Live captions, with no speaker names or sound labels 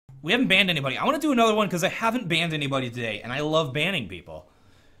We haven't banned anybody. I want to do another one because I haven't banned anybody today, and I love banning people.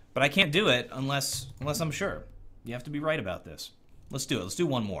 But I can't do it unless I'm sure. You have to be right about this. Let's do it. Let's do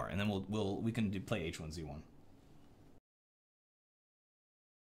one more, and then we can play H1Z1.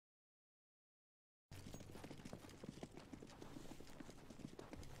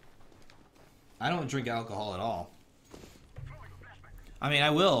 I don't drink alcohol at all. I mean,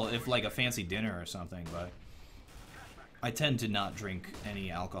 I will if like a fancy dinner or something, but I tend to not drink any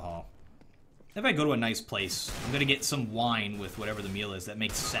alcohol. If I go to a nice place, I'm gonna get some wine with whatever the meal is that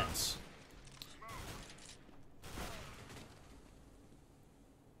makes sense.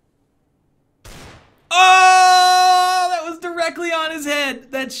 Oh, that was directly on his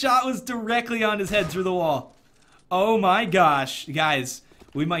head. That shot was directly on his head through the wall. Oh my gosh, guys,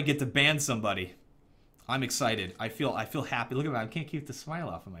 we might get to ban somebody. I'm excited. I feel happy. Look at that. I can't keep the smile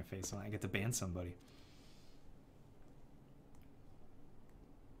off of my face when I get to ban somebody.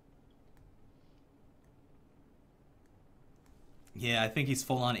 Yeah, I think he's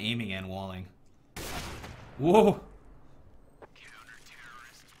full on aiming and walling. Whoa.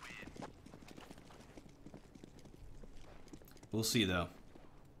 We'll see though.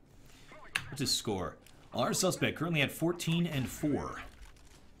 What's his score? Our suspect currently at 14 and 4.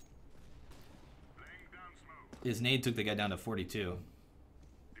 His nade took the guy down to 42.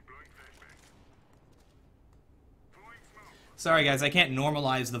 Sorry guys, I can't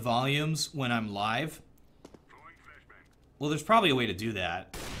normalize the volumes when I'm live. Well, there's probably a way to do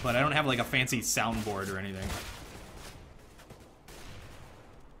that, but I don't have like a fancy soundboard or anything.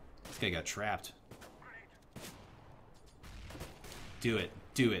 This guy got trapped. Do it.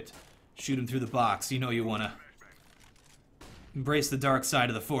 Do it. Shoot him through the box. You know you wanna. Embrace the dark side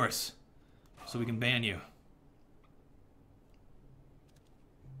of the Force so we can ban you.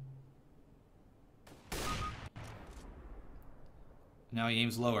 Now he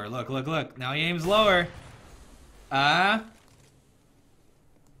aims lower. Look, look, look. Now he aims lower.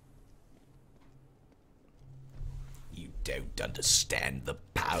 You don't understand the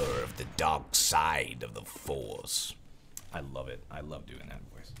power of the dark side of the Force. I love it. I love doing that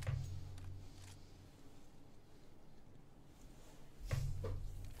voice.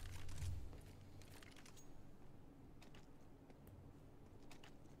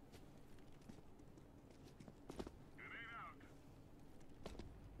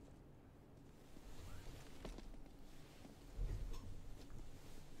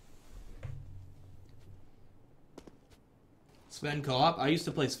 Sven Co-op? I used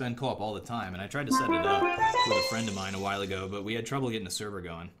to play Sven Co-op all the time, and I tried to set it up with a friend of mine a while ago, but we had trouble getting the server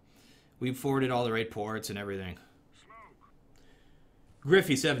going. We forwarded all the right ports and everything.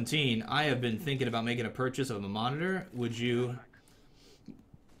 Griffy17, I have been thinking about making a purchase of a monitor. What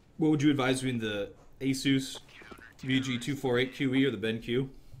would you advise between the Asus VG248QE or the BenQ?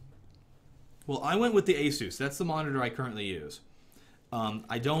 Well, I went with the Asus. That's the monitor I currently use.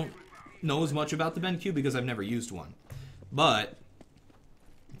 I don't know as much about the BenQ because I've never used one. But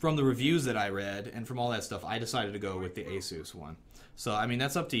from the reviews that I read and from all that stuff, I decided to go with the Asus one. So, I mean,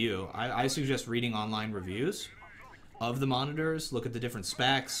 that's up to you. I suggest reading online reviews of the monitors. Look at the different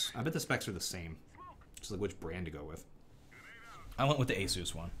specs. I bet the specs are the same. Just like which brand to go with. I went with the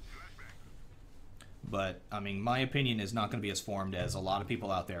Asus one. But, I mean, my opinion is not going to be as formed as a lot of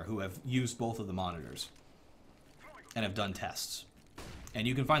people out there who have used both of the monitors and have done tests. And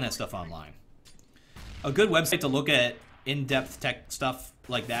you can find that stuff online. A good website to look at in-depth tech stuff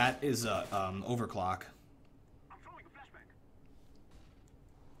like that is Overclock.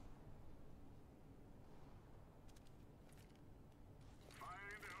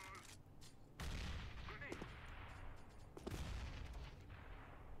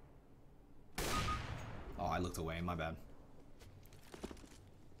 Oh, I looked away. My bad.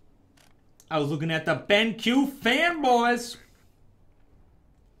 I was looking at the BenQ fanboys.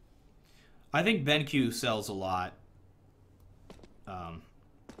 I think BenQ sells a lot.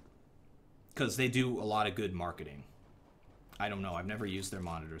 Because they do a lot of good marketing. I don't know. I've never used their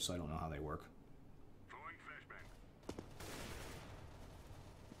monitors, so I don't know how they work.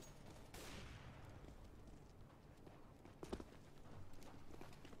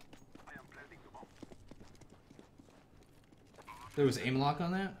 There was aim lock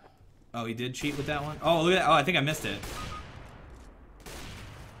on that? Oh, he did cheat with that one? Oh, look at that. Oh, I think I missed it.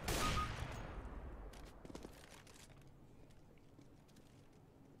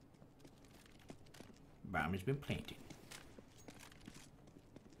 Bomb has been planted.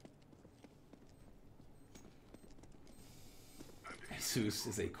 Asus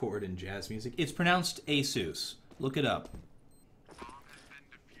is a chord in jazz music. It's pronounced Asus. Look it up.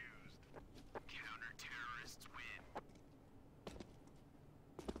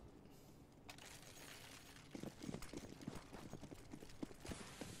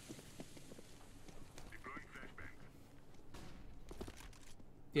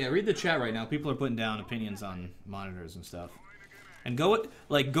 Yeah, read the chat right now. People are putting down opinions on monitors and stuff. And go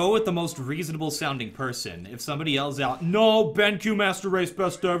with the most reasonable sounding person. If somebody yells out, "No, BenQ Master Race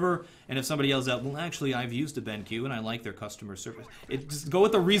best ever," and if somebody yells out, "Well, actually, I've used a BenQ and I like their customer service," just go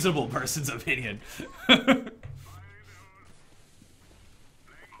with the reasonable person's opinion.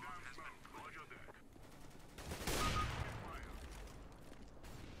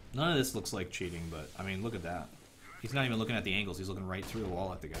 None of this looks like cheating, but I mean, look at that. He's not even looking at the angles. He's looking right through the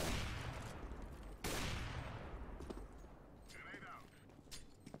wall at the guy.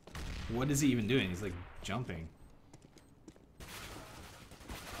 What is he even doing? He's like jumping.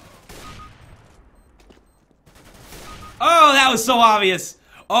 Oh, that was so obvious.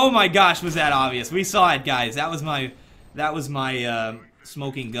 Oh my gosh, was that obvious? We saw it, guys. That was my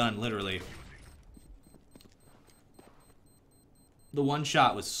smoking gun, literally. The one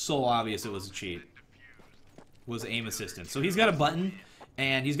shot was so obvious it was a cheat. Was aim assistance. So he's got a button,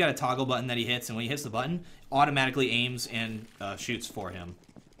 and he's got a toggle button that he hits, and when he hits the button, automatically aims and shoots for him.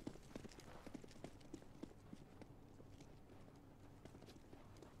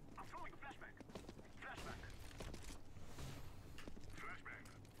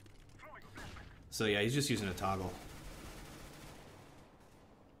 So yeah, he's just using a toggle.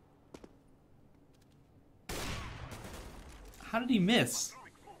 How did he miss?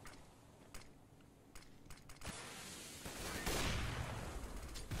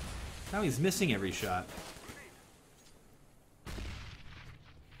 Now he's missing every shot.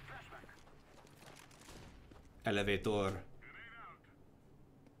 Elevator.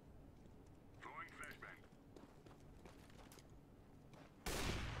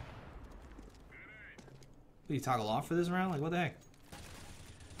 Did you toggle off for this round? Like, what the heck?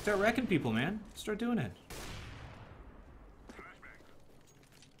 Start wrecking people, man. Start doing it.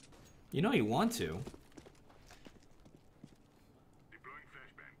 You know you want to.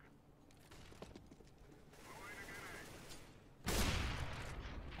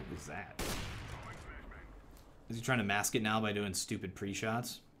 What was that? Is he trying to mask it now by doing stupid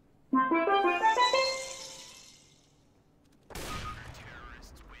pre-shots?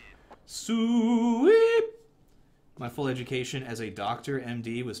 Sweep! My full education as a doctor,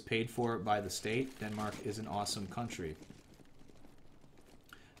 MD, was paid for by the state. Denmark is an awesome country.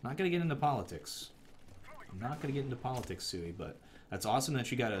 I'm not going to get into politics. I'm not going to get into politics, Sui, but that's awesome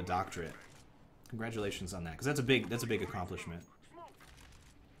that you got a doctorate. Congratulations on that, because that's a big accomplishment.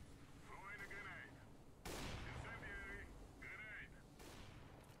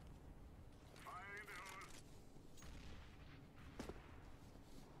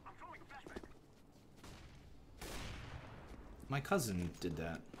 My cousin did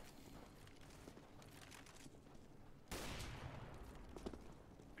that.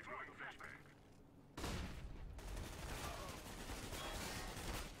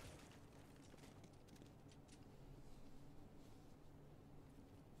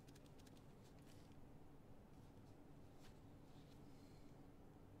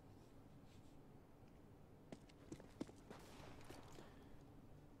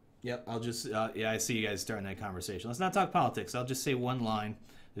 Yep, I'll just, yeah, I see you guys starting that conversation. Let's not talk politics. I'll just say one line.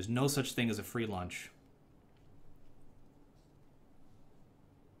 There's no such thing as a free lunch.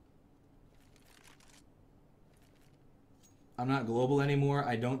 I'm not global anymore.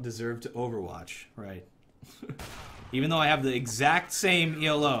 I don't deserve to Overwatch. Right. Even though I have the exact same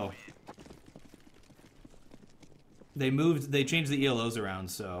ELO. They changed the ELOs around,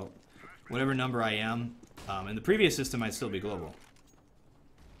 so whatever number I am, in the previous system I'd still be global.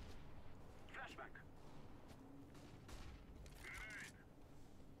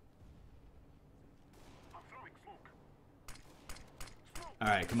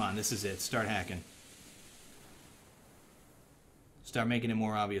 Alright, come on, this is it. Start hacking. Start making it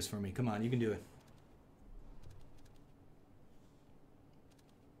more obvious for me. Come on, you can do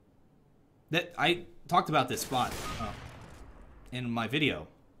it. I talked about this spot in my video.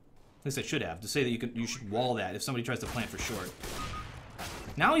 At least I should have, to say that you should wall that if somebody tries to plant for short.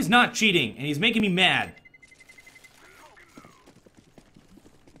 Now he's not cheating, and he's making me mad.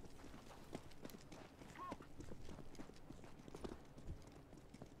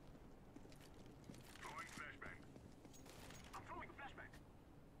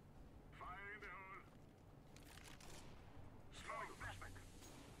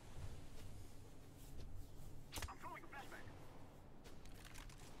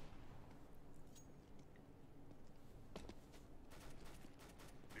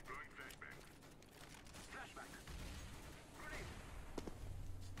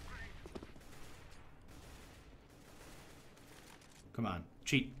 Come on,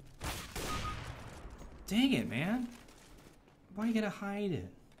 cheat. Dang it, man. Why you gotta hide it?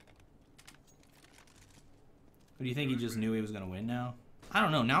 do you think he just knew he was gonna win now? I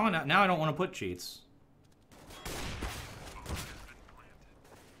don't know. Now I don't want to put cheats.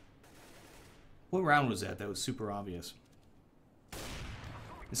 What round was that? That was super obvious.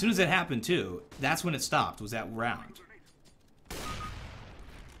 As soon as it happened, too, that's when it stopped, was that round.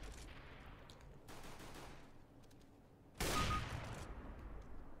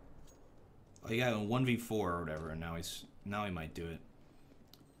 Oh, he got a 1v4 or whatever, and now he might do it.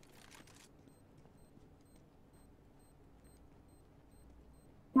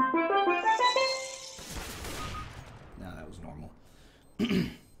 No, that was normal.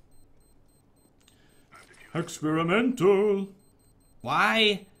 Experimental.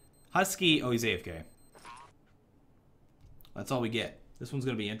 Why? Husky. Oh, he's AFK. That's all we get. This one's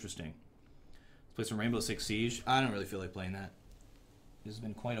going to be interesting. Let's play some Rainbow Six Siege. I don't really feel like playing that. This has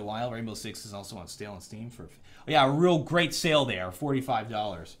been quite a while. Rainbow Six is also on sale on Steam for... Oh, yeah, a real great sale there.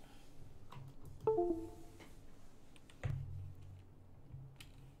 $45.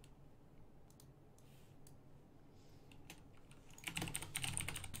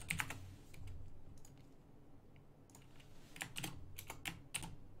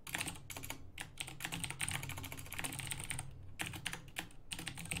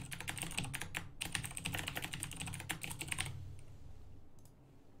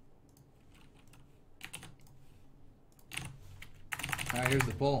 Alright, here's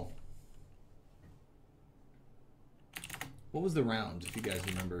the poll. What was the round, if you guys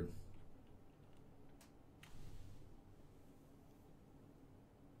remembered?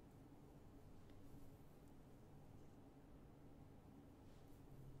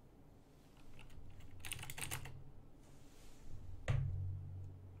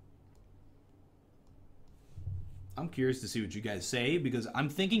 I'm curious to see what you guys say, because I'm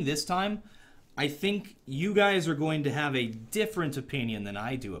thinking this time, I think you guys are going to have a different opinion than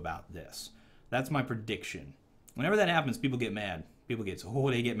I do about this. That's my prediction. Whenever that happens, people get mad. People get, oh,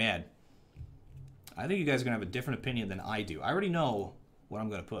 they get mad. I think you guys are going to have a different opinion than I do. I already know what I'm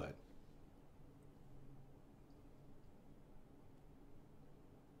going to put.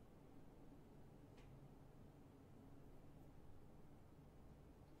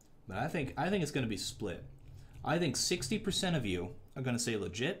 But I think it's going to be split. I think 60% of you are going to say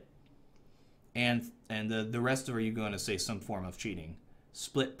legit, and the rest of you going to say some form of cheating.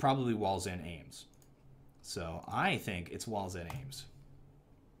 Split probably walls and aims. So I think it's walls and aims.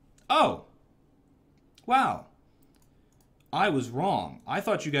 Oh! Wow. I was wrong. I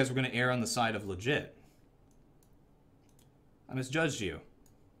thought you guys were going to err on the side of legit. I misjudged you.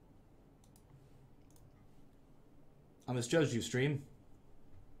 I misjudged you, stream.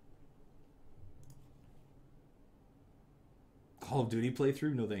 Call of Duty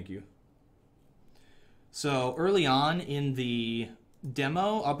playthrough? No, thank you. So early on in the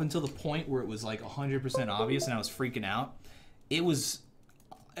demo, up until the point where it was like 100% obvious and I was freaking out, it was,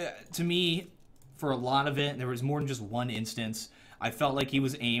 to me, for a lot of it, there was more than just one instance. I felt like he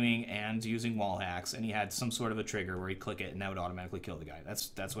was aiming and using wall hacks, and he had some sort of a trigger where he'd click it and that would automatically kill the guy.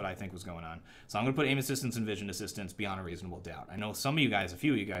 That's what I think was going on. So I'm going to put aim assistance and vision assistance beyond a reasonable doubt. I know some of you guys, a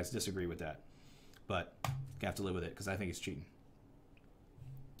few of you guys, disagree with that, but you have to live with it because I think it's cheating.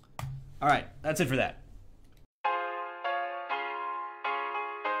 All right, that's it for that.